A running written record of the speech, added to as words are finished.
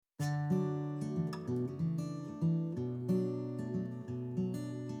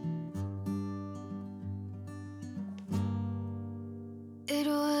It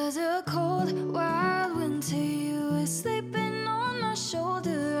was a cold, wild winter. You were sleeping on my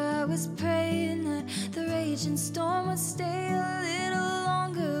shoulder. I was praying that the raging storm would stay a little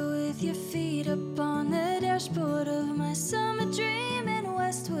longer. With your feet up on the dashboard of my summer dream in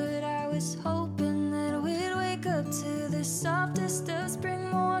Westwood, I was hoping that we'd wake up to the softest of spring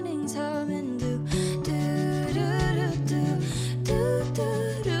mornings, humming do do do do do do do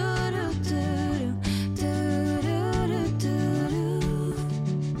do do do.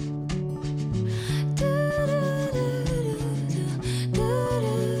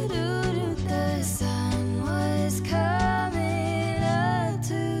 The sun was coming up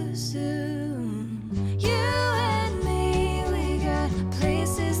too soon. You and me, we got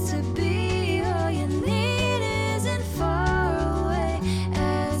places to be. All you need isn't far away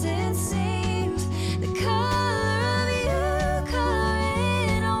as it seems. The color of you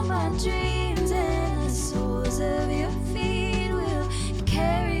coloring all my dreams, and the soles of your feet will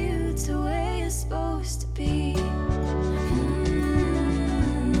carry you to where you're supposed to be.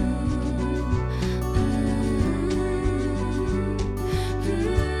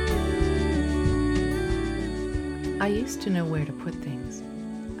 I used to know where to put things.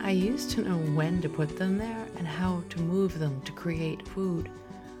 I used to know when to put them there and how to move them to create food.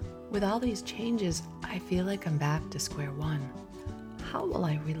 With all these changes, I feel like I'm back to square one. How will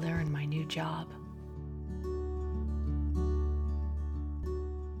I relearn my new job?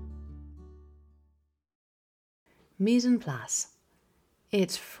 Mise en place.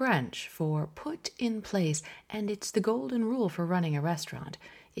 It's French for put in place, and it's the golden rule for running a restaurant.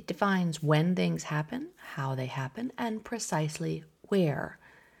 It defines when things happen, how they happen, and precisely where.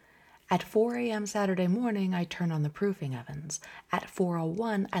 At 4 a.m. Saturday morning, I turn on the proofing ovens. At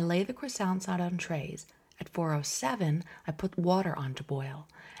 4:01, I lay the croissants out on trays. At 4:07, I put water on to boil.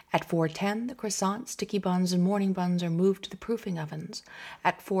 At 4:10, the croissants, sticky buns, and morning buns are moved to the proofing ovens.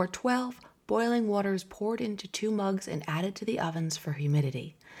 At 4:12, boiling water is poured into 2 mugs and added to the ovens for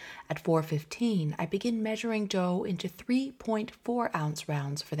humidity. At 4:15, I begin measuring dough into 3.4-ounce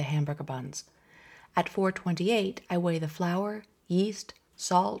rounds for the hamburger buns. At 4:28, I weigh the flour, yeast,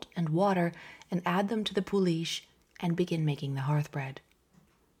 salt, and water and add them to the pouliche and begin making the hearth bread.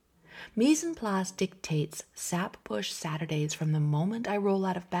 Mise en place dictates sap push Saturdays from the moment I roll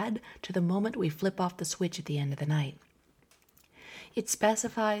out of bed to the moment we flip off the switch at the end of the night. It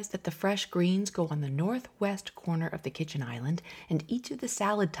specifies that the fresh greens go on the northwest corner of the kitchen island, and each of the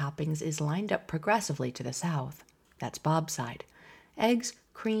salad toppings is lined up progressively to the south. That's Bob's side. Eggs,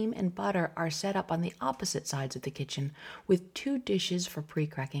 cream, and butter are set up on the opposite sides of the kitchen, with 2 dishes for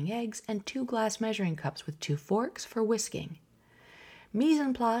pre-cracking eggs and 2 glass measuring cups with 2 forks for whisking. Mise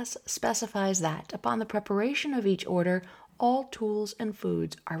en place specifies that, upon the preparation of each order, all tools and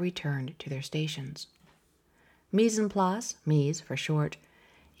foods are returned to their stations. Mise en place, mise for short,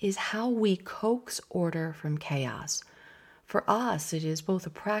 is how we coax order from chaos. For us, it is both a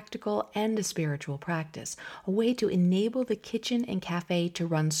practical and a spiritual practice, a way to enable the kitchen and cafe to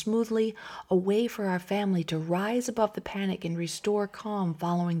run smoothly, a way for our family to rise above the panic and restore calm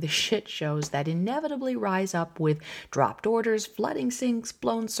following the shit shows that inevitably rise up with dropped orders, flooding sinks,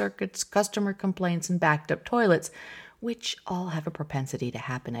 blown circuits, customer complaints, and backed up toilets, which all have a propensity to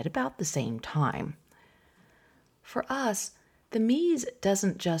happen at about the same time. For us, the mise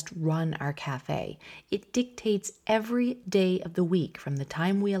doesn't just run our cafe. It dictates every day of the week, from the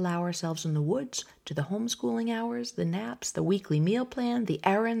time we allow ourselves in the woods to the homeschooling hours, the naps, the weekly meal plan, the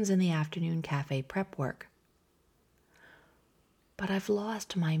errands, and the afternoon cafe prep work. But I've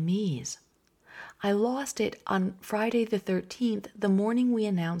lost my mise. I lost it on Friday the 13th, the morning we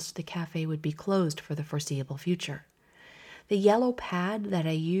announced the cafe would be closed for the foreseeable future. The yellow pad that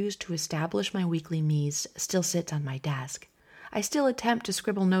I used to establish my weekly mise still sits on my desk. I still attempt to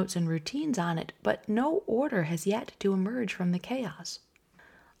scribble notes and routines on it, but no order has yet to emerge from the chaos.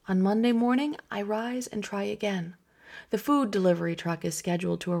 On Monday morning, I rise and try again. The food delivery truck is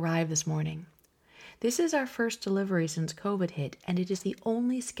scheduled to arrive this morning. This is our first delivery since COVID hit, and it is the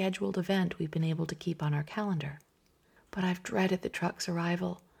only scheduled event we've been able to keep on our calendar. But I've dreaded the truck's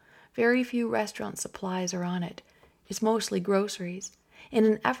arrival. Very few restaurant supplies are on it. It's mostly groceries. In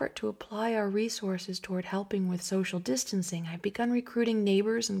an effort to apply our resources toward helping with social distancing, I've begun recruiting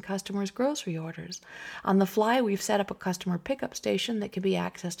neighbors and customers' grocery orders. On the fly, we've set up a customer pickup station that can be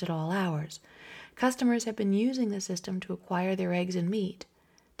accessed at all hours. Customers have been using the system to acquire their eggs and meat.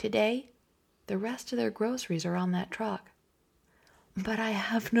 Today, the rest of their groceries are on that truck. But I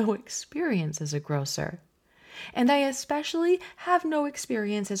have no experience as a grocer. And I especially have no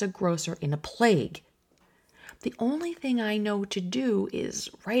experience as a grocer in a plague. The only thing I know to do is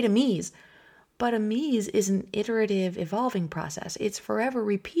write a mise. But a mise is an iterative, evolving process. It's forever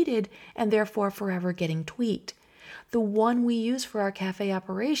repeated and therefore forever getting tweaked. The one we use for our cafe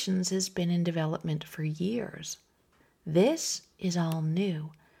operations has been in development for years. This is all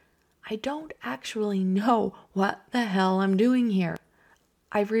new. I don't actually know what the hell I'm doing here.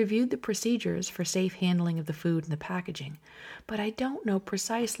 I've reviewed the procedures for safe handling of the food and the packaging, but I don't know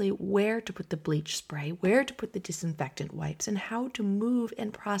precisely where to put the bleach spray, where to put the disinfectant wipes, and how to move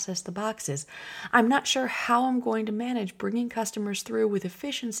and process the boxes. I'm not sure how I'm going to manage bringing customers through with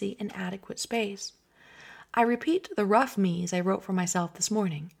efficiency and adequate space. I repeat the rough mise I wrote for myself this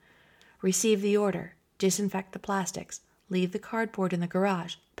morning. Receive the order, disinfect the plastics, leave the cardboard in the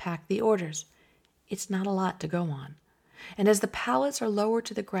garage, pack the orders. It's not a lot to go on. And as the pallets are lowered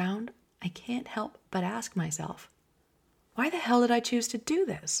to the ground, I can't help but ask myself, why the hell did I choose to do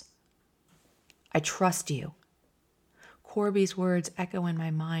this? I trust you. Corby's words echo in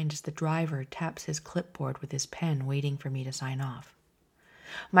my mind as the driver taps his clipboard with his pen, waiting for me to sign off.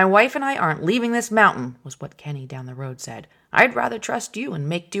 My wife and I aren't leaving this mountain, was what Kenny down the road said. I'd rather trust you and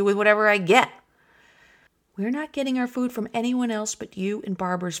make do with whatever I get. We're not getting our food from anyone else but you and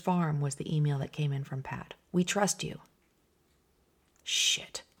Barbara's farm, was the email that came in from Pat. We trust you.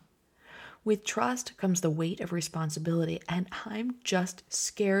 Shit. With trust comes the weight of responsibility, and I'm just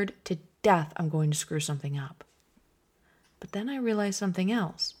scared to death I'm going to screw something up. But then I realize something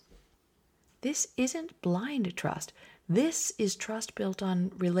else. This isn't blind trust. This is trust built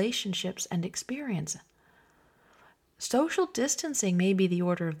on relationships and experience. Social distancing may be the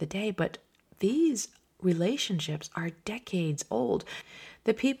order of the day, but these relationships are decades old.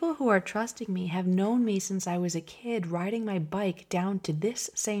 The people who are trusting me have known me since I was a kid, riding my bike down to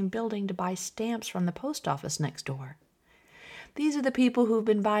this same building to buy stamps from the post office next door. These are the people who've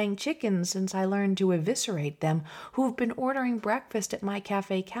been buying chickens since I learned to eviscerate them, who've been ordering breakfast at my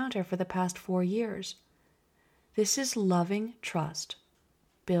cafe counter for the past 4 years. This is loving trust,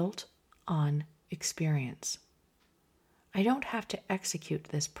 built on experience. I don't have to execute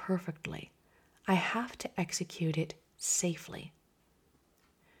this perfectly. I have to execute it safely.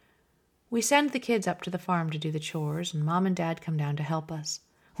 We send the kids up to the farm to do the chores, and Mom and Dad come down to help us.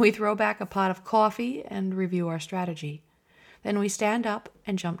 We throw back a pot of coffee and review our strategy. Then we stand up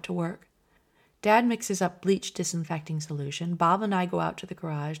and jump to work. Dad mixes up bleach disinfecting solution. Bob and I go out to the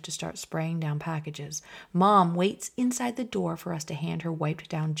garage to start spraying down packages. Mom waits inside the door for us to hand her wiped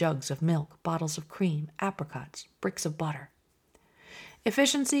down jugs of milk, bottles of cream, apricots, bricks of butter.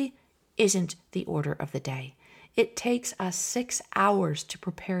 Efficiency isn't the order of the day. It takes us 6 hours to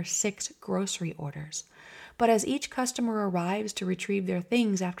prepare 6 grocery orders. But as each customer arrives to retrieve their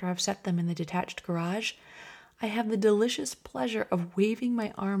things after I've set them in the detached garage, I have the delicious pleasure of waving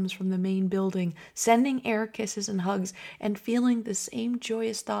my arms from the main building, sending air kisses and hugs, and feeling the same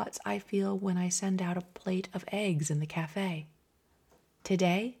joyous thoughts I feel when I send out a plate of eggs in the cafe.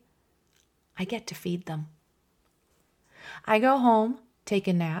 Today, I get to feed them. I go home, take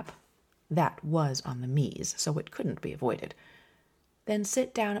a nap. That was on the mise, so it couldn't be avoided. Then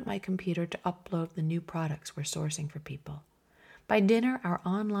sit down at my computer to upload the new products we're sourcing for people. By dinner, our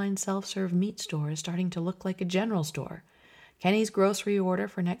online self-serve meat store is starting to look like a general store. Kenny's grocery order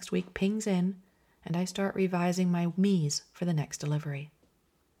for next week pings in, and I start revising my mise for the next delivery.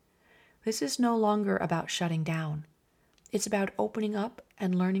 This is no longer about shutting down. It's about opening up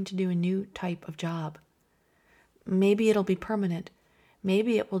and learning to do a new type of job. Maybe it'll be permanent.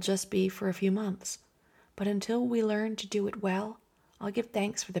 Maybe it will just be for a few months. But until we learn to do it well, I'll give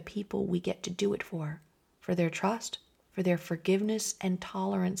thanks for the people we get to do it for their trust, for their forgiveness and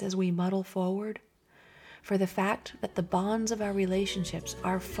tolerance as we muddle forward, for the fact that the bonds of our relationships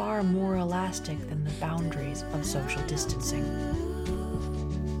are far more elastic than the boundaries of social distancing.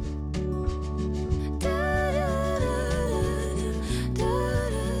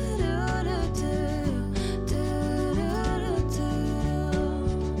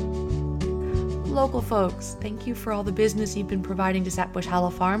 Local folks, thank you for all the business you've been providing to Sapbush Hollow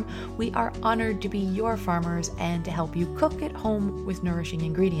Farm. We are honored to be your farmers and to help you cook at home with nourishing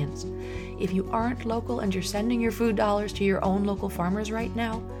ingredients. If you aren't local and you're sending your food dollars to your own local farmers right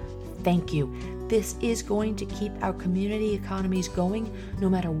now, thank you. This is going to keep our community economies going no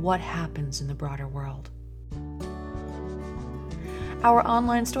matter what happens in the broader world. Our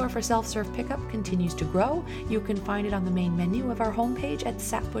online store for self-serve pickup continues to grow. You can find it on the main menu of our homepage at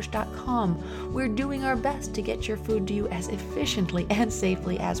sapbush.com. We're doing our best to get your food to you as efficiently and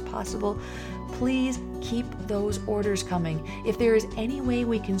safely as possible. Please keep those orders coming. If there is any way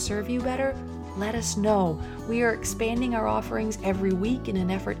we can serve you better, let us know. We are expanding our offerings every week in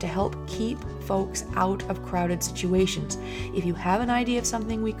an effort to help keep folks out of crowded situations. If you have an idea of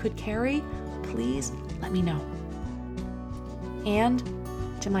something we could carry, please let me know. And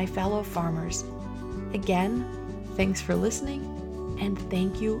to my fellow farmers, again, thanks for listening and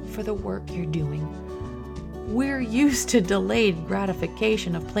thank you for the work you're doing. We're used to delayed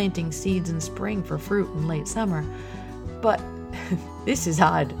gratification of planting seeds in spring for fruit in late summer, but this is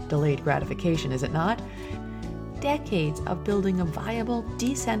odd delayed gratification, is it not? Decades of building a viable,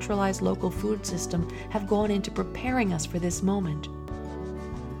 decentralized local food system have gone into preparing us for this moment.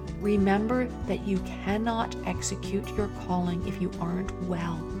 Remember that you cannot execute your calling if you aren't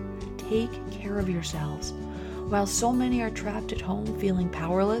well. Take care of yourselves. While so many are trapped at home feeling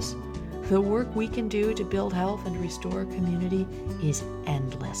powerless, the work we can do to build health and restore community is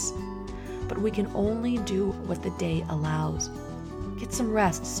endless. But we can only do what the day allows. Get some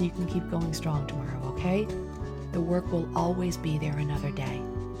rest so you can keep going strong tomorrow, okay? The work will always be there another day.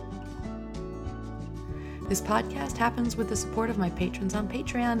 This podcast happens with the support of my patrons on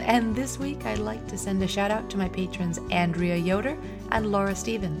Patreon, and this week I'd like to send a shout out to my patrons Andrea Yoder and Laura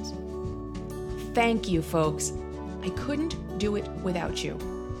Stevens. Thank you, folks. I couldn't do it without you.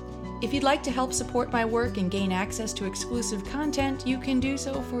 If you'd like to help support my work and gain access to exclusive content, you can do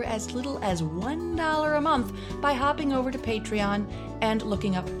so for as little as $1 a month by hopping over to Patreon and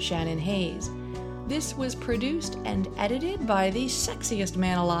looking up Shannon Hayes. This was produced and edited by the sexiest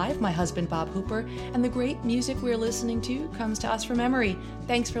man alive, my husband Bob Hooper, and the great music we're listening to comes to us from memory.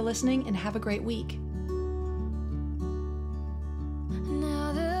 Thanks for listening and have a great week.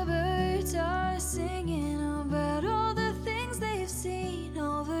 Now the birds are singing about all the things they've seen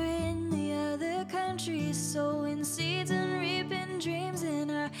over in the other countries, sowing seeds and reaping dreams,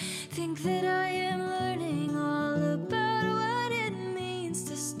 and I think that